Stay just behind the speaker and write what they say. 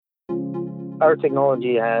our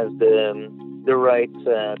technology has the right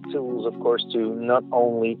tools, of course, to not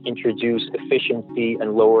only introduce efficiency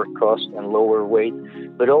and lower cost and lower weight,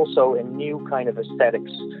 but also a new kind of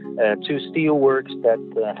aesthetics to steelworks that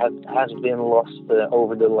has been lost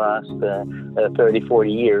over the last 30,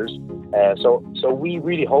 40 years. So we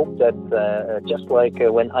really hope that just like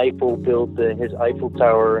when Eiffel built his Eiffel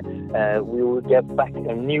Tower, we will get back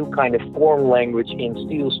a new kind of form language in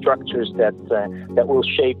steel structures that will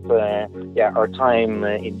shape our time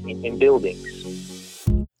in buildings.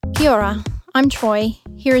 Kia ora, I'm Troy,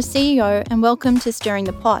 here as CEO, and welcome to Stirring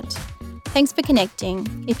the Pot. Thanks for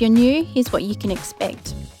connecting. If you're new, here's what you can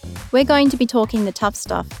expect. We're going to be talking the tough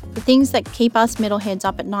stuff, the things that keep us metalheads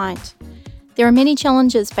up at night. There are many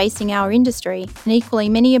challenges facing our industry and equally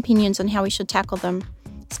many opinions on how we should tackle them.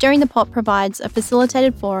 Stirring the Pot provides a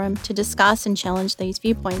facilitated forum to discuss and challenge these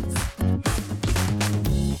viewpoints.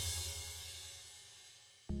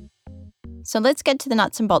 So let's get to the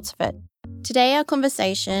nuts and bolts of it. Today our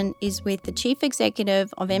conversation is with the Chief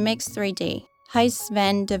Executive of MX3D, Gijs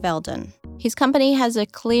van der Velden. His company has a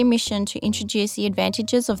clear mission to introduce the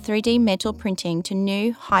advantages of 3D metal printing to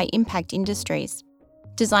new, high-impact industries,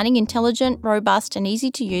 designing intelligent, robust and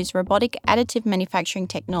easy-to-use robotic additive manufacturing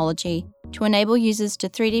technology to enable users to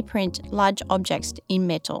 3D print large objects in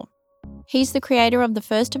metal. He's the creator of the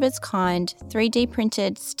first of its kind 3D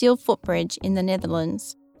printed steel footbridge in the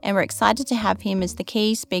Netherlands, and we're excited to have him as the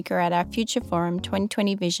key speaker at our Future Forum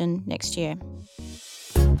 2020 Vision next year.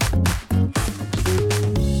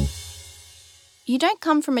 You don't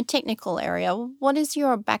come from a technical area. What is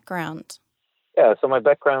your background? Yeah, so my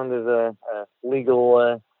background is a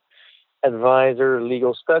legal advisor,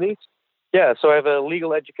 legal studies. Yeah, so I have a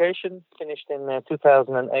legal education, finished in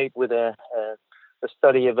 2008 with a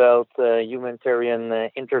study about humanitarian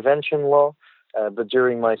intervention law. But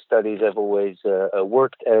during my studies, I've always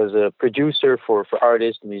worked as a producer for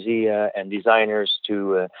artists, musea, and designers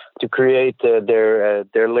to create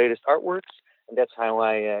their latest artworks. And that's how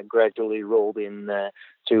I gradually rolled in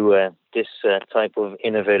to this type of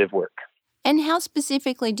innovative work. And how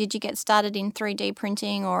specifically did you get started in 3D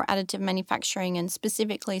printing or additive manufacturing, and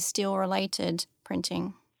specifically steel-related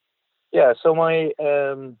printing? Yeah, so my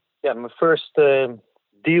first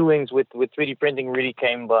dealings with 3D printing really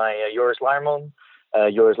came by Joris Laarman.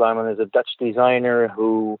 Joris Laarman is a Dutch designer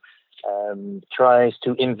who tries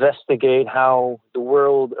to investigate how the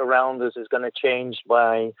world around us is going to change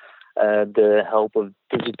by the help of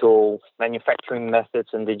digital manufacturing methods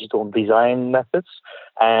and digital design methods.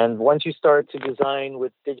 And once you start to design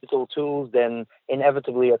with digital tools, then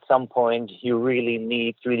inevitably at some point you really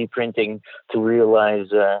need 3D printing to realize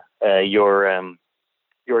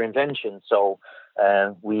your invention. So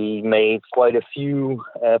we made quite a few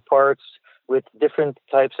parts with different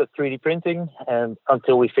types of 3D printing, and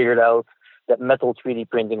until we figured out that metal 3D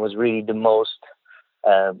printing was really the most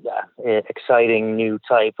exciting new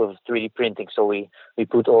type of 3D printing. So we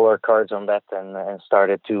put all our cards on that and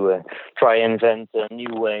started to try and invent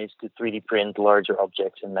new ways to 3D print larger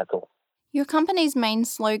objects in metal. Your company's main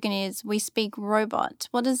slogan is "We speak robot."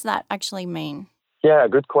 What does that actually mean? Yeah,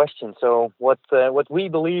 good question. So what we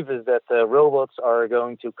believe is that robots are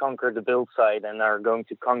going to conquer the build site and are going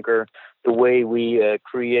to conquer the way we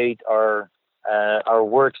create our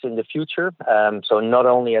works in the future. So not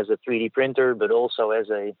only as a 3D printer, but also as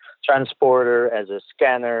a transporter, as a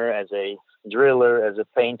scanner, as a driller, as a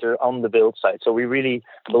painter on the build site. So we really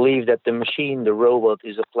believe that the machine, the robot,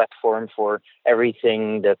 is a platform for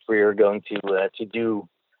everything that we're going to do.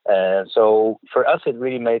 So for us, it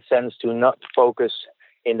really made sense to not focus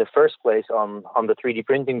in the first place on the 3D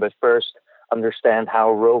printing, but first understand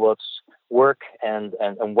how robots work and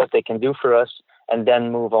what they can do for us, and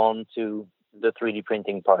then move on to the 3D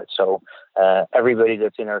printing part. So everybody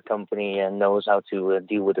that's in our company knows how to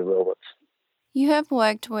deal with the robots. You have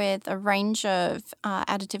worked with a range of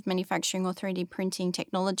additive manufacturing or 3D printing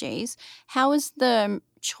technologies. How is the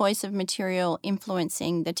choice of material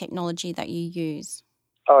influencing the technology that you use?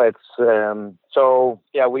 Oh,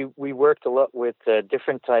 we worked a lot with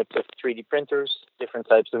different types of 3D printers, different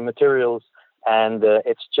types of materials, and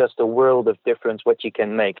it's just a world of difference what you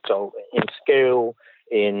can make. So in scale,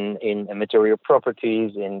 in material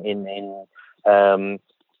properties, in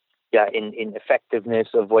effectiveness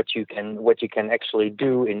of what you can actually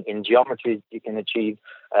do, in geometry you can achieve.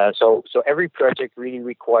 So every project really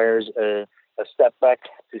requires a step back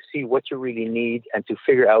to see what you really need and to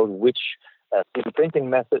figure out which 3D printing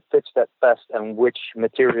method fits that best and which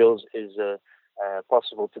materials is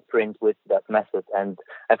possible to print with that method. And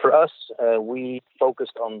for us, we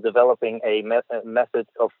focused on developing a method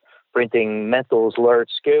of printing metals large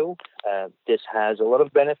scale. This has a lot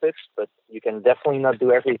of benefits, but you can definitely not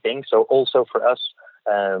do everything. So also for us,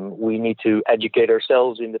 we need to educate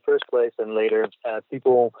ourselves in the first place, and later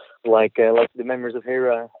people like the members of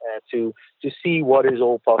HERA to see what is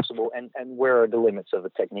all possible and where are the limits of a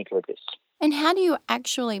technique like this. And how do you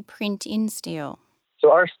actually print in steel?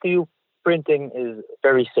 So our steel printing is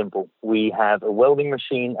very simple. We have a welding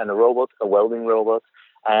machine and a welding robot,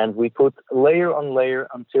 and we put layer on layer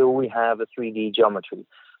until we have a 3D geometry.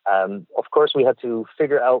 Of course, we had to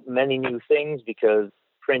figure out many new things because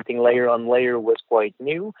printing layer on layer was quite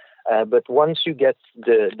new. But once you get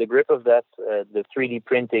the grip of that, the 3D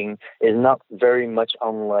printing is not very much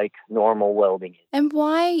unlike normal welding. And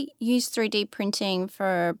why use 3D printing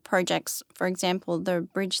for projects, for example, the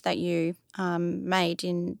bridge that you made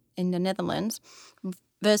in the Netherlands,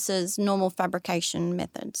 versus normal fabrication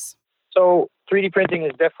methods? So 3D printing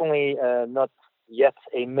is definitely not yet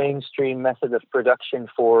a mainstream method of production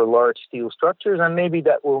for large steel structures, and maybe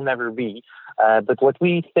that will never be. But what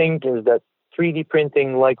we think is that 3D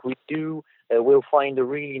printing, like we do, will find a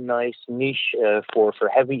really nice niche for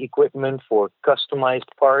heavy equipment, for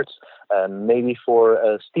customized parts, maybe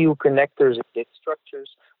for steel connectors in big structures,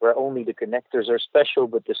 where only the connectors are special,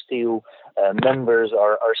 but the steel members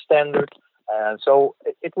are standard. So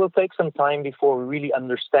it will take some time before we really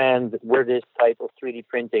understand where this type of 3D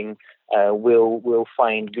printing will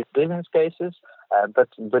find good business cases. But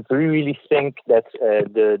we really think that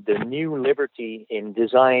the new liberty in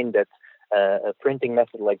design that a printing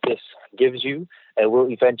method like this gives you will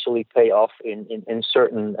eventually pay off in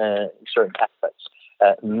certain aspects.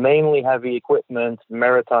 Mainly heavy equipment,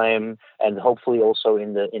 maritime, and hopefully also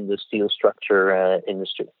in the steel structure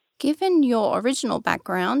industry. Given your original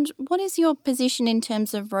background, what is your position in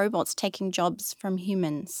terms of robots taking jobs from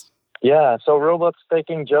humans? Yeah, so robots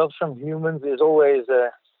taking jobs from humans is always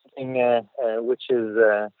something which is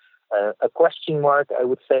a question mark, I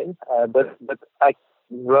would say. But I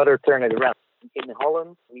rather turn it around. In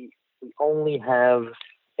Holland, we only have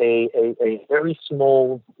a very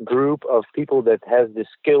small group of people that have the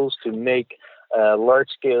skills to make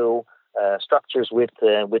large-scale structures with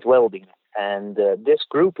welding. And this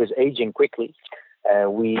group is aging quickly.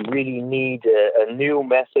 We really need a new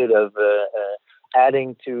method of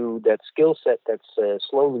adding to that skill set that's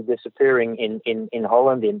slowly disappearing in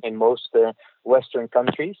Holland, in most Western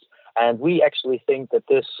countries. And we actually think that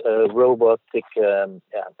this robotic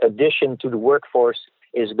addition to the workforce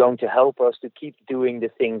is going to help us to keep doing the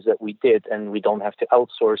things that we did, and we don't have to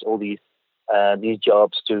outsource all these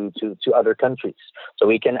jobs to other countries. So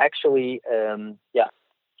we can actually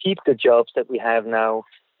keep the jobs that we have now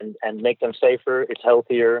and make them safer. It's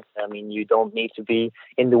healthier. I mean, you don't need to be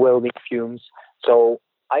in the welding fumes. So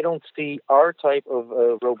I don't see our type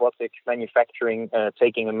of robotic manufacturing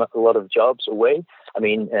taking a lot of jobs away. I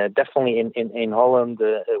mean, definitely in Holland,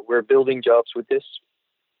 we're building jobs with this.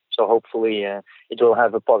 So hopefully it will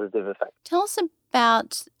have a positive effect. Tell us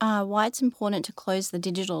about why it's important to close the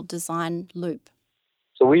digital design loop.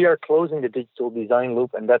 So we are closing the digital design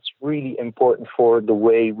loop, and that's really important for the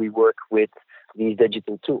way we work with these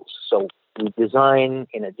digital tools. So we design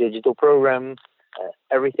in a digital program.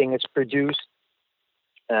 Everything is produced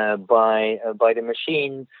by the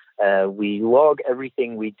machine. We log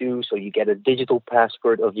everything we do, so you get a digital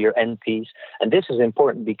passport of your end piece. And this is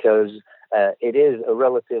important because it is a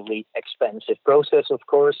relatively expensive process, of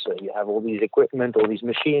course. You have all these equipment, all these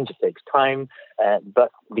machines, it takes time.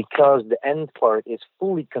 But because the end part is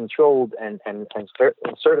fully controlled and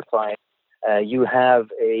certified, you have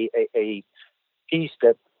a piece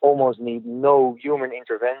that almost needs no human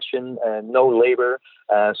intervention, no labor.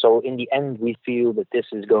 So in the end, we feel that this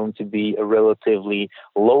is going to be a relatively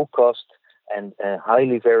low cost and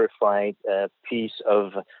highly verified piece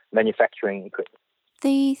of manufacturing equipment.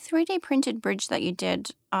 The 3D printed bridge that you did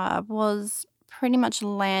was pretty much a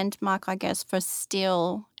landmark, I guess, for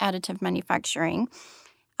steel additive manufacturing.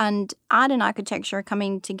 And art and architecture are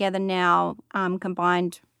coming together now,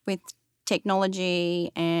 combined with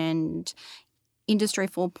technology and Industry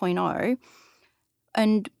 4.0.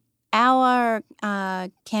 And our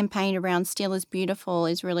campaign around Steel is Beautiful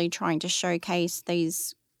is really trying to showcase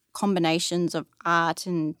these combinations of art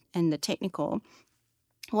and the technical.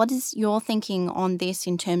 What is your thinking on this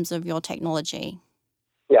in terms of your technology?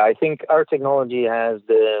 Yeah, I think our technology has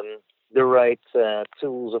the right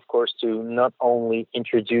tools, of course, to not only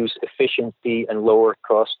introduce efficiency and lower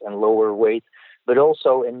cost and lower weight, but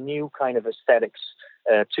also a new kind of aesthetics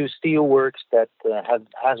to steelworks that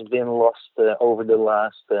has been lost over the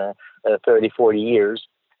last 30, 40 years.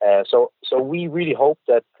 So we really hope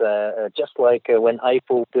that just like when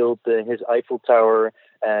Eiffel built his Eiffel Tower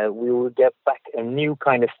we will get back a new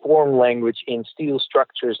kind of form language in steel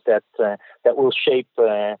structures that will shape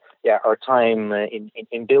our time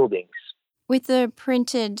in buildings. With the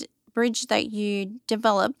printed bridge that you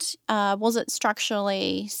developed, was it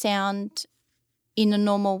structurally sound in a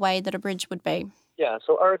normal way that a bridge would be? Yeah,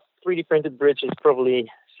 so our 3D printed bridge is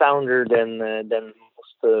probably sounder than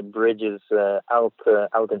most bridges out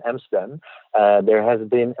in Amsterdam. There has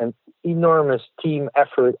been an enormous team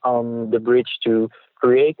effort on the bridge to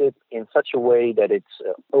create it in such a way that it's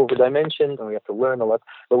over-dimensioned, and we have to learn a lot.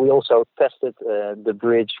 But we also tested the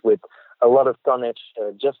bridge with a lot of tonnage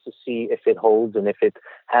just to see if it holds and if it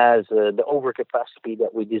has the overcapacity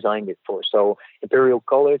that we designed it for. So Imperial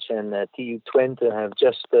College and TU Twente have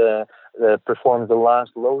just performed the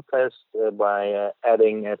last load test by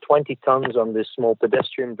adding 20 tons on this small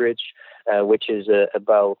pedestrian bridge, which is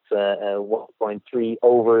about 1.3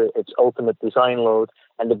 over its ultimate design load,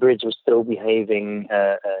 and the bridge was still behaving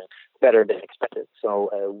better than expected. So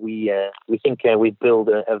we think we built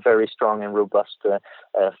a very strong and robust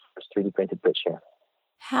first 3D printed bridge here.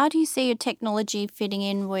 How do you see your technology fitting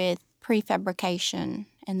in with prefabrication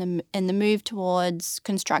and the move towards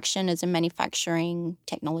construction as a manufacturing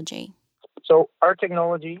technology? So our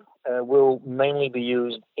technology will mainly be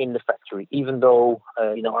used in the factory, even though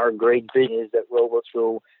our great vision is that robots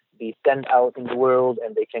will be sent out in the world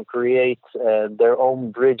and they can create their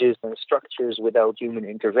own bridges and structures without human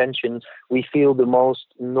intervention. We feel the most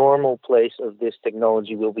normal place of this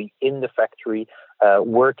technology will be in the factory,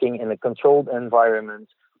 working in a controlled environment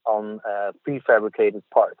on prefabricated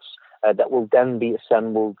parts that will then be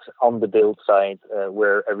assembled on the build site,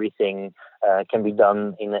 where everything can be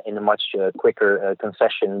done in a much quicker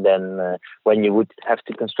concession than when you would have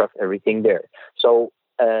to construct everything there. So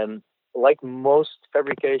like most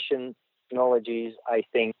fabrication technologies, I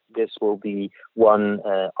think this will be one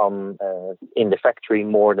in the factory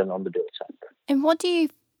more than on the build site. And what do you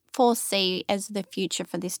foresee as the future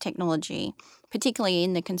for this technology, particularly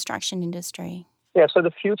in the construction industry? Yeah, so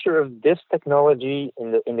the future of this technology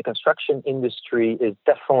in the construction industry is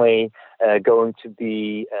definitely going to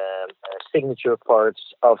be signature parts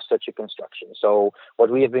of such a construction. So what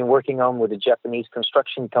we have been working on with a Japanese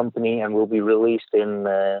construction company and will be released in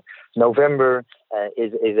November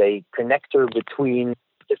is a connector between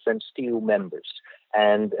different steel members.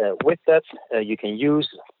 And with that, you can use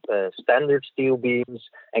standard steel beams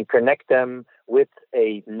and connect them with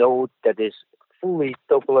a node that is fully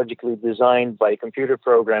topologically designed by a computer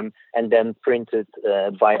program and then printed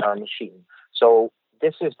by our machine. So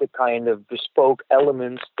this is the kind of bespoke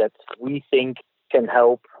elements that we think can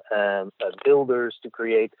help builders to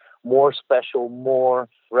create more special, more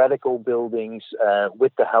radical buildings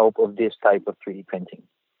with the help of this type of 3D printing.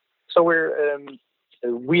 So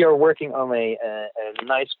we are working on a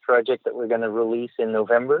nice project that we're going to release in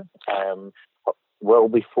November. Well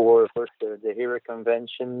before first the HERA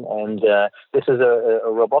convention, and this is a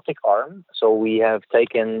robotic arm. So we have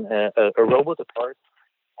taken a robot apart,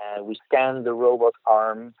 we scanned the robot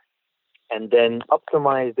arm, and then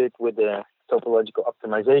optimized it with a topological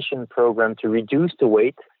optimization program to reduce the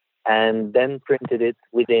weight, and then printed it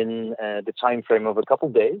within the time frame of a couple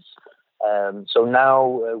days. So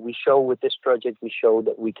now we show with this project, we show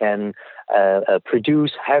that we can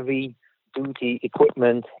produce heavy duty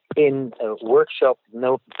equipment in a workshop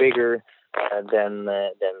no bigger than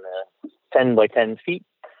 10 by 10 feet.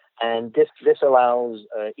 And this allows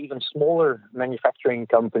even smaller manufacturing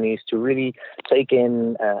companies to really take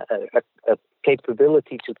in a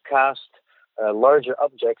capability to cast larger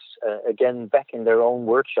objects again back in their own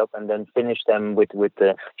workshop and then finish them with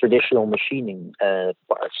the traditional machining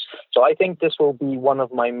parts. So I think this will be one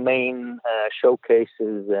of my main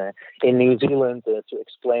showcases in New Zealand to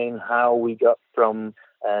explain how we got from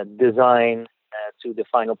design to the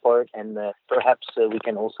final part, and perhaps we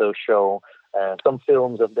can also show some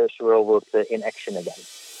films of this robot in action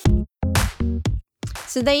again.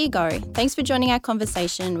 So there you go. Thanks for joining our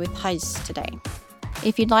conversation with Gijs today.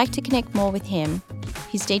 If you'd like to connect more with him,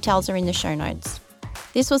 his details are in the show notes.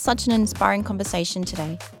 This was such an inspiring conversation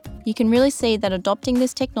today. You can really see that adopting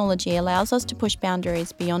this technology allows us to push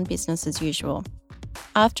boundaries beyond business as usual.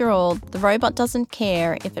 After all, the robot doesn't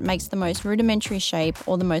care if it makes the most rudimentary shape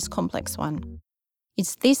or the most complex one.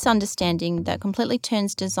 It's this understanding that completely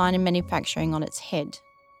turns design and manufacturing on its head.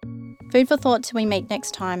 Food for thought till we meet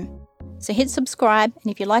next time. So hit subscribe,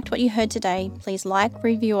 and if you liked what you heard today, please like,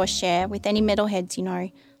 review or share with any metalheads you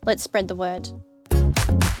know. Let's spread the word.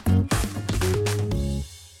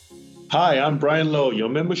 Hi, I'm Brian Lowe, your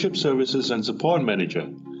Membership Services and Support Manager.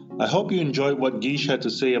 I hope you enjoyed what Gijs had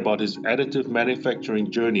to say about his additive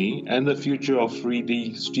manufacturing journey and the future of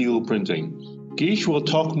 3D steel printing. Gish will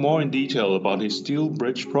talk more in detail about his Steel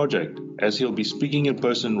Bridge project, as he'll be speaking in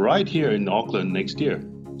person right here in Auckland next year.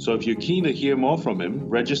 So if you're keen to hear more from him,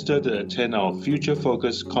 register to attend our Future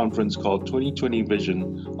Focus conference called 2020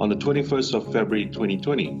 Vision on the 21st of February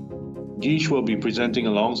 2020. Gish will be presenting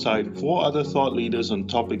alongside 4 other thought leaders on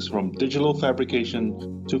topics from digital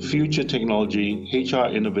fabrication to future technology, HR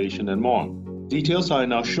innovation, and more. Details are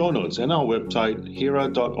in our show notes and our website,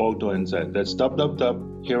 hera.org.nz. That's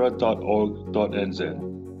www.hera.org.nz.